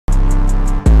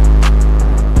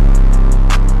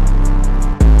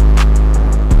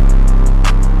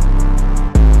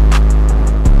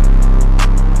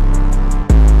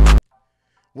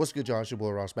What's good, y'all? It's your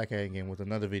boy Ross back at it again with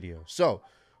another video. So,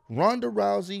 Ronda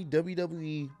Rousey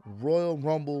WWE Royal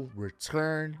Rumble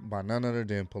return by none other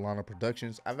than Polana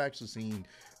Productions. I've actually seen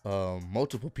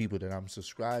multiple people that I'm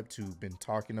subscribed to been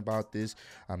talking about this.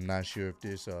 I'm not sure if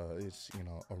this is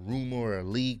a rumor or a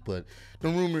leak, but the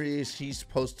rumor is she's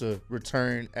supposed to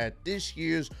return at this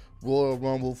year's Royal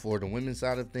Rumble for the women's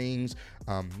side of things.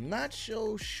 I'm not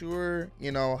so sure,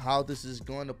 how this is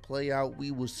going to play out. We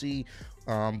will see.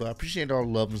 But I appreciate all the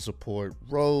love and support.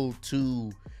 Road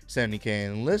to 70K,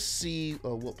 and let's see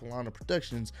what Polana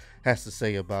Productions has to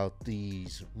say about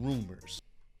these rumors.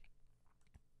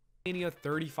 WrestleMania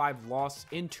 35 loss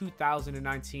in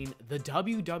 2019, the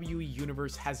WWE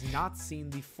Universe has not seen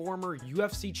the former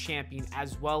UFC champion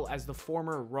as well as the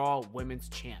former Raw Women's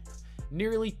champ.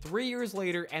 Nearly 3 years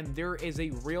later, and there is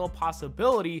a real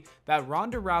possibility that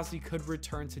Ronda Rousey could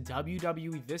return to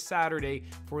WWE this Saturday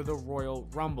for the Royal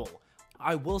Rumble.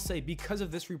 I will say, because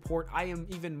of this report, I am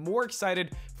even more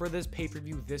excited for this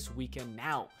pay-per-view this weekend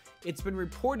now. It's been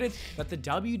reported that the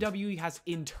WWE has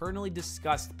internally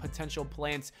discussed potential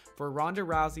plans for Ronda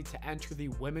Rousey to enter the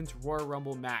Women's Royal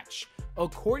Rumble match.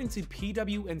 According to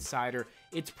PW Insider,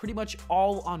 it's pretty much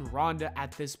all on Ronda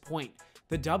at this point.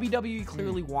 The WWE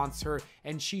clearly wants her,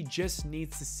 and she just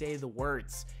needs to say the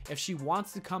words. If she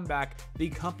wants to come back, the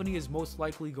company is most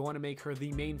likely going to make her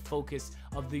the main focus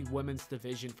of the women's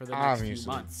division for the next few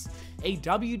months. A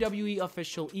WWE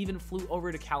official even flew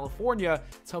over to California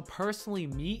to personally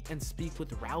meet and speak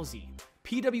with Rousey.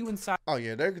 PW Insider. Oh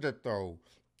yeah, they're gonna throw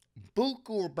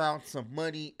buku amounts of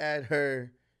money at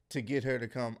her to get her to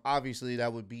come. Obviously,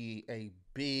 that would be a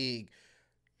big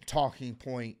talking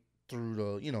point through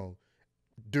the,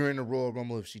 during the Royal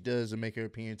Rumble if she does make her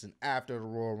appearance, and after the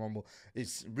Royal Rumble.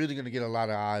 It's really going to get a lot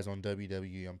of eyes on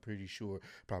WWE. I'm pretty sure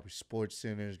probably Sports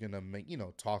Center is going to make,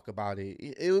 talk about it.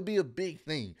 It would be a big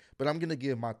thing, but I'm going to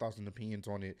give my thoughts and opinions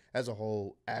on it as a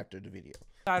whole after the video.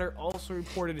 Insider also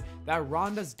reported that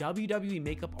Ronda's WWE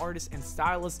makeup artist and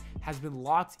stylist has been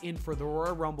locked in for the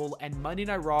Royal Rumble and Monday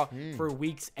Night Raw for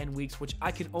weeks and weeks, which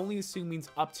I can only assume means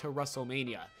up to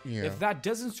WrestleMania. Yeah. If that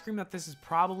doesn't scream that this is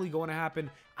probably going to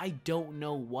happen, I don't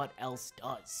know what else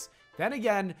does. Then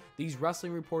again, these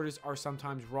wrestling reporters are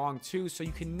sometimes wrong too, so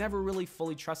you can never really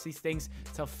fully trust these things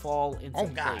to fall into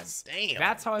place. Damn.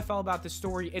 That's how I felt about this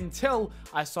story until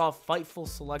I saw Fightful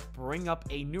Select bring up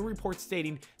a new report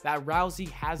stating that Rousey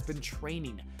has been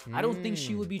training. I don't think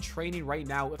she would be training right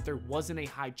now if there wasn't a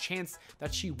high chance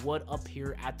that she would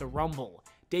appear at the Rumble.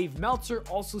 Dave Meltzer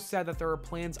also said that there are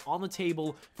plans on the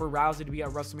table for Rousey to be at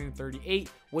WrestleMania 38,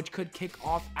 which could kick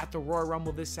off at the Royal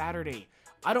Rumble this Saturday.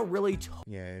 I don't really...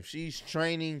 Yeah, if she's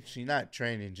training, she's not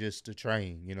training just to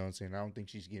train. You know what I'm saying? I don't think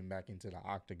she's getting back into the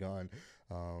octagon.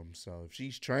 So if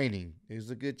she's training, there's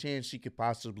a good chance she could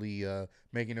possibly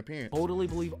make an appearance. Totally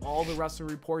believe all the wrestling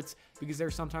reports because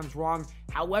they're sometimes wrong.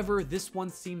 However, this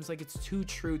one seems like it's too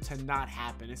true to not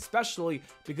happen, especially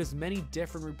because many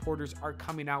different reporters are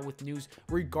coming out with news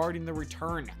regarding the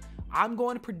return. I'm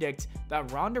going to predict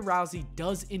that Ronda Rousey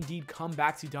does indeed come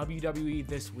back to WWE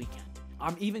this weekend.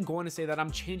 I'm even going to say that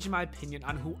I'm changing my opinion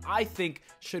on who I think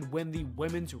should win the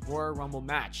Women's Royal Rumble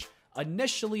match.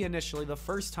 Initially, the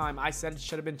first time I said it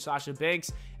should have been Sasha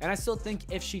Banks, and I still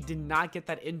think if she did not get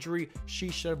that injury, she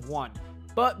should have won.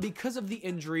 But because of the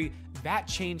injury, that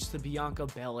changed to Bianca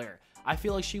Belair. I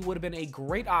feel like she would have been a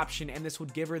great option, and this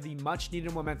would give her the much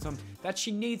needed momentum that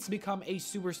she needs to become a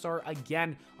superstar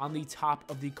again on the top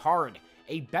of the card.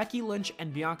 A Becky Lynch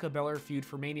and Bianca Belair feud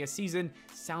for Mania season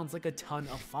sounds like a ton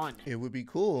of fun. It would be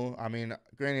cool. I mean,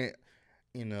 granted,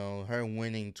 her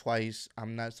winning twice,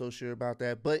 I'm not so sure about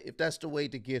that. But if that's the way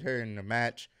to get her in the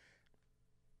match,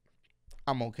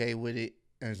 I'm okay with it.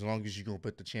 As long as you're going to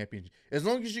put the champion, as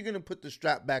long as you're going to put the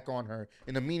strap back on her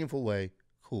in a meaningful way,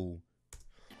 cool.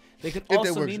 They could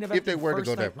also main event the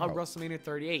first night of WrestleMania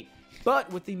 38.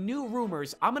 But with the new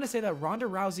rumors, I'm going to say that Ronda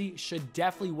Rousey should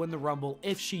definitely win the Rumble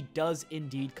if she does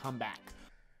indeed come back.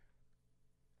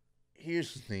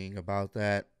 Here's the thing about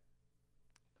that.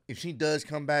 If she does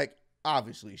come back,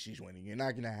 obviously she's winning. You're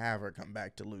not going to have her come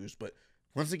back to lose. But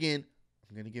once again,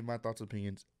 I'm going to give my thoughts and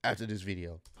opinions after this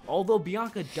video. Although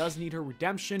Bianca does need her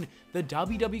redemption, the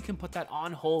WWE can put that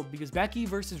on hold because Becky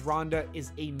versus Ronda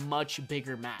is a much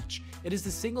bigger match. It is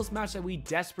the singles match that we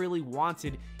desperately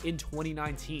wanted in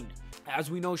 2019.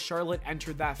 As we know, Charlotte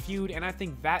entered that feud, and I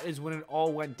think that is when it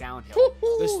all went downhill.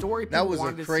 The story that was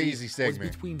a crazy segment was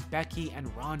between Becky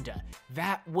and Ronda.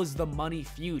 That was the money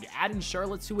feud. Adding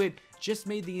Charlotte to it just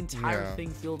made the entire Yeah. thing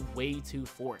feel way too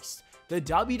forced. The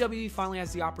WWE finally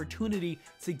has the opportunity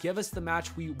to give us the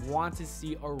match we want to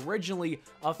see originally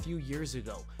a few years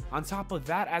ago. On top of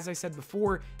that, as I said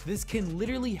before, this can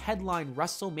literally headline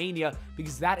WrestleMania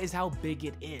because that is how big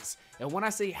it is. And when I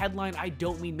say headline, I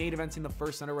don't mean main eventing the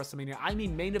first night of WrestleMania. I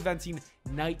mean main eventing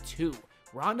night 2.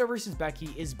 Ronda versus Becky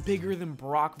is bigger than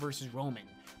Brock versus Roman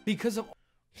because of...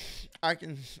 I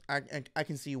can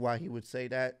see why he would say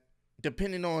that.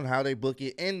 Depending on how they book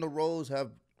it, and the roles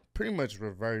have pretty much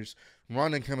reversed.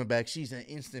 Ronda coming back, she's an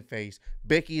instant face.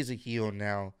 Becky is a heel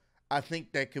now. I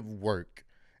think that could work.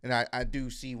 And I do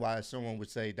see why someone would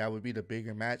say that would be the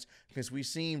bigger match, because we've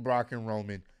seen Brock and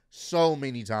Roman so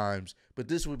many times. But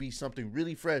this would be something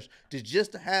really fresh to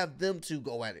just to have them two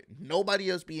go at it. Nobody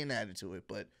else being added to it.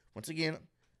 But once again,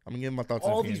 I'm going to give my thoughts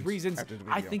on all these reasons.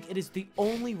 I think it is the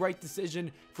only right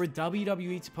decision for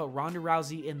WWE to put Ronda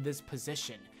Rousey in this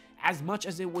position. As much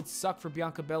as it would suck for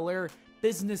Bianca Belair,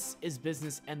 business is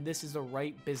business, and this is the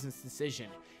right business decision.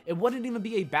 It wouldn't even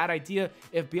be a bad idea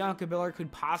if Bianca Belair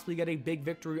could possibly get a big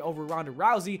victory over Ronda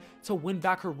Rousey to win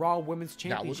back her Raw Women's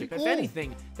Championship. Cool. If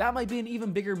anything, that might be an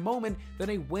even bigger moment than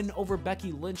a win over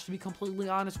Becky Lynch, to be completely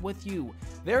honest with you.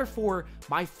 Therefore,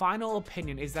 my final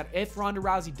opinion is that if Ronda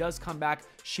Rousey does come back,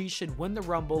 she should win the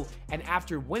Rumble, and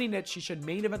after winning it, she should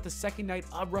main event the second night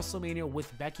of WrestleMania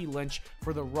with Becky Lynch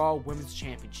for the Raw Women's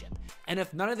Championship. And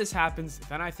if none of this happens,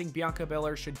 then I think Bianca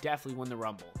Belair should definitely win the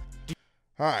Rumble.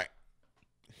 All right.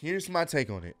 Here's my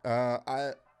take on it.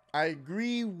 I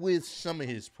agree with some of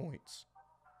his points,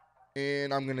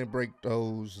 and I'm gonna break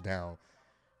those down.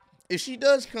 If she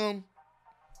does come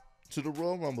to the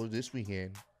Royal Rumble this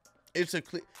weekend, it's a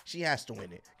she has to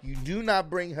win it. You do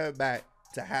not bring her back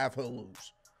to have her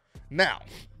lose. Now,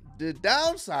 the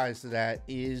downsides to that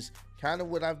is kind of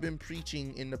what I've been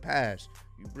preaching in the past.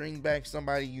 You bring back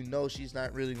somebody you know she's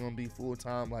not really gonna be full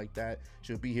time like that.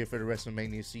 She'll be here for the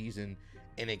WrestleMania season.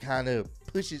 And it kind of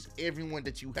pushes everyone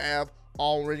that you have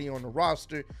already on the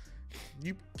roster.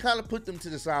 You kind of put them to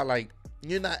the side like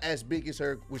you're not as big as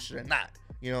her, which they're not.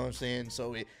 You know what I'm saying?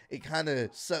 So it kind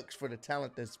of sucks for the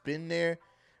talent that's been there.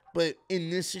 But in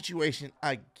this situation,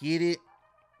 I get it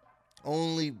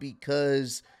only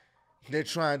because they're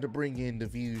trying to bring in the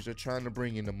views. They're trying to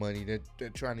bring in the money. They're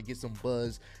trying to get some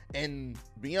buzz. And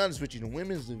to be honest with you, the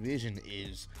women's division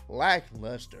is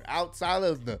lackluster. Outside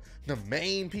of the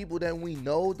main people that we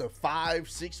know, the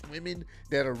 5-6 women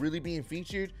that are really being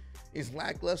featured, is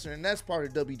lackluster. And that's part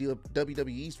of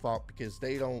WWE's fault, because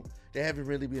they haven't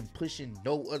really been pushing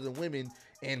no other women,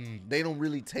 and they don't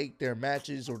really take their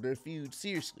matches or their feuds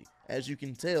seriously. As you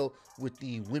can tell with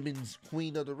the women's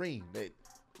Queen of the Ring. They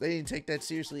didn't take that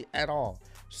seriously at all.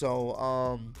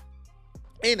 So,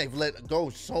 and they've let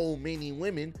go so many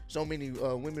women,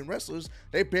 women wrestlers.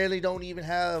 They barely don't even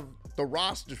have the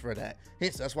roster for that.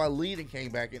 Hence, that's why Lita came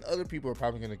back, and other people are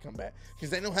probably going to come back, because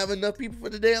they don't have enough people for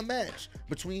the damn match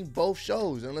between both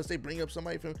shows, unless they bring up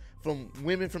somebody from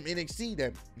women from NXT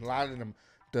that a lot of them,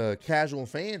 the casual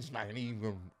fans,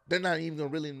 they're not even going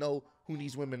to really know who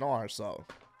these women are. So.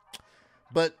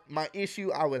 But my issue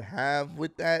I would have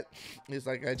with that is,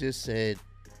 like I just said,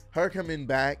 her coming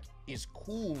back is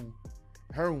cool.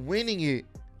 Her winning it,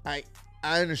 I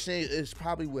understand it's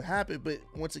probably what happened, but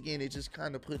once again, it just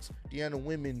kind of puts the other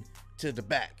women to the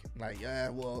back. Like,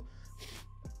 well,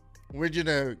 we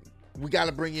got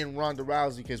to bring in Ronda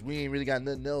Rousey because we ain't really got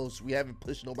nothing else. We haven't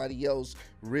pushed nobody else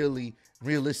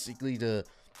realistically to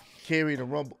carry the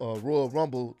Royal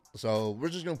Rumble. So we're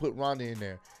just going to put Ronda in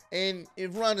there. And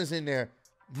if Ronda's in there,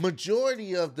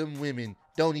 majority of them women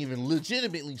don't even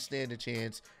legitimately stand a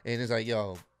chance, and it's like,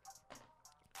 yo,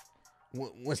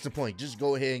 what's the point? Just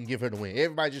go ahead and give her the win.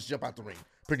 Everybody just jump out the ring,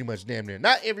 pretty much, damn near.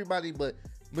 Not everybody, but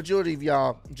majority of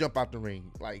y'all jump out the ring,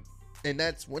 like, and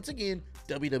that's once again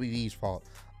WWE's fault.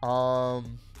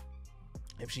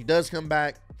 If she does come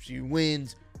back, she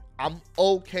wins, I'm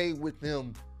okay with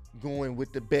them going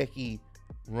with the Becky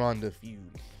Ronda feud.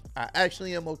 I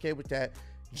actually am okay with that.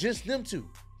 Just them two,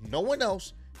 no one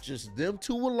else. Just them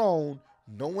two alone,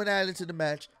 no one added to the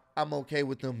match. I'm okay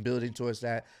with them building towards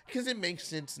that, because it makes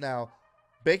sense now.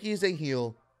 Becky is a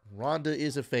heel, Ronda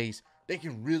is a face. They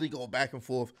can really go back and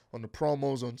forth on the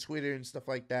promos on Twitter and stuff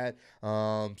like that.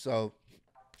 So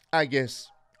I guess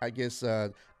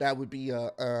that would be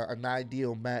an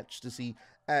ideal match to see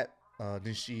at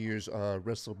this year's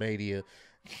WrestleMania.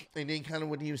 And then kind of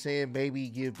what he was saying, maybe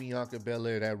give Bianca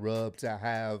Belair that rub to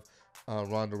have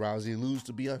Ronda Rousey lose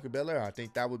to Bianca Belair. I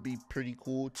think that would be pretty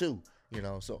cool too, you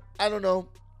know. So I don't know.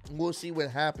 We'll see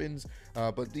what happens,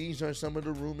 but these are some of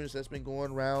the rumors that's been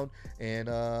going around, and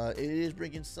it is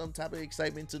bringing some type of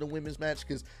excitement to the women's match.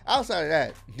 Because outside of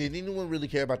that, did anyone really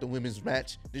care about the women's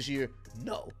match this year?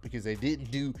 No, because they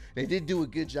didn't do a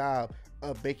good job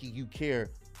of making you care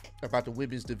about the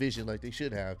women's division like they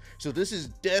should have. So this is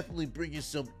definitely bringing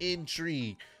some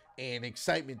intrigue and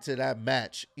excitement to that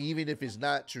match, even if it's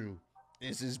not true.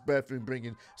 This is definitely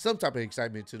bringing some type of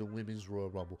excitement to the Women's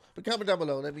Royal Rumble. But comment down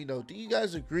below, let me know, do you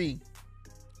guys agree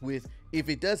with, if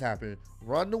it does happen,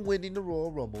 Ronda winning the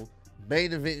Royal Rumble,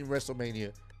 main event in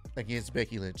WrestleMania against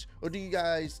Becky Lynch? Or do you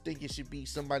guys think it should be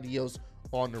somebody else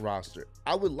on the roster?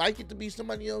 I would like it to be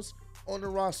somebody else on the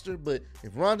roster, but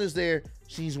if Ronda's there,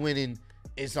 she's winning.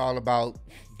 It's all about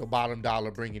the bottom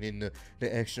dollar, bringing in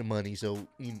the extra money. So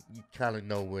you kind of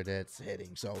know where that's heading.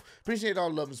 So appreciate all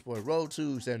the love and support. Road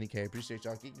to 70K. Appreciate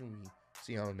y'all.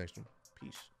 See y'all on the next one.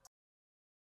 Peace.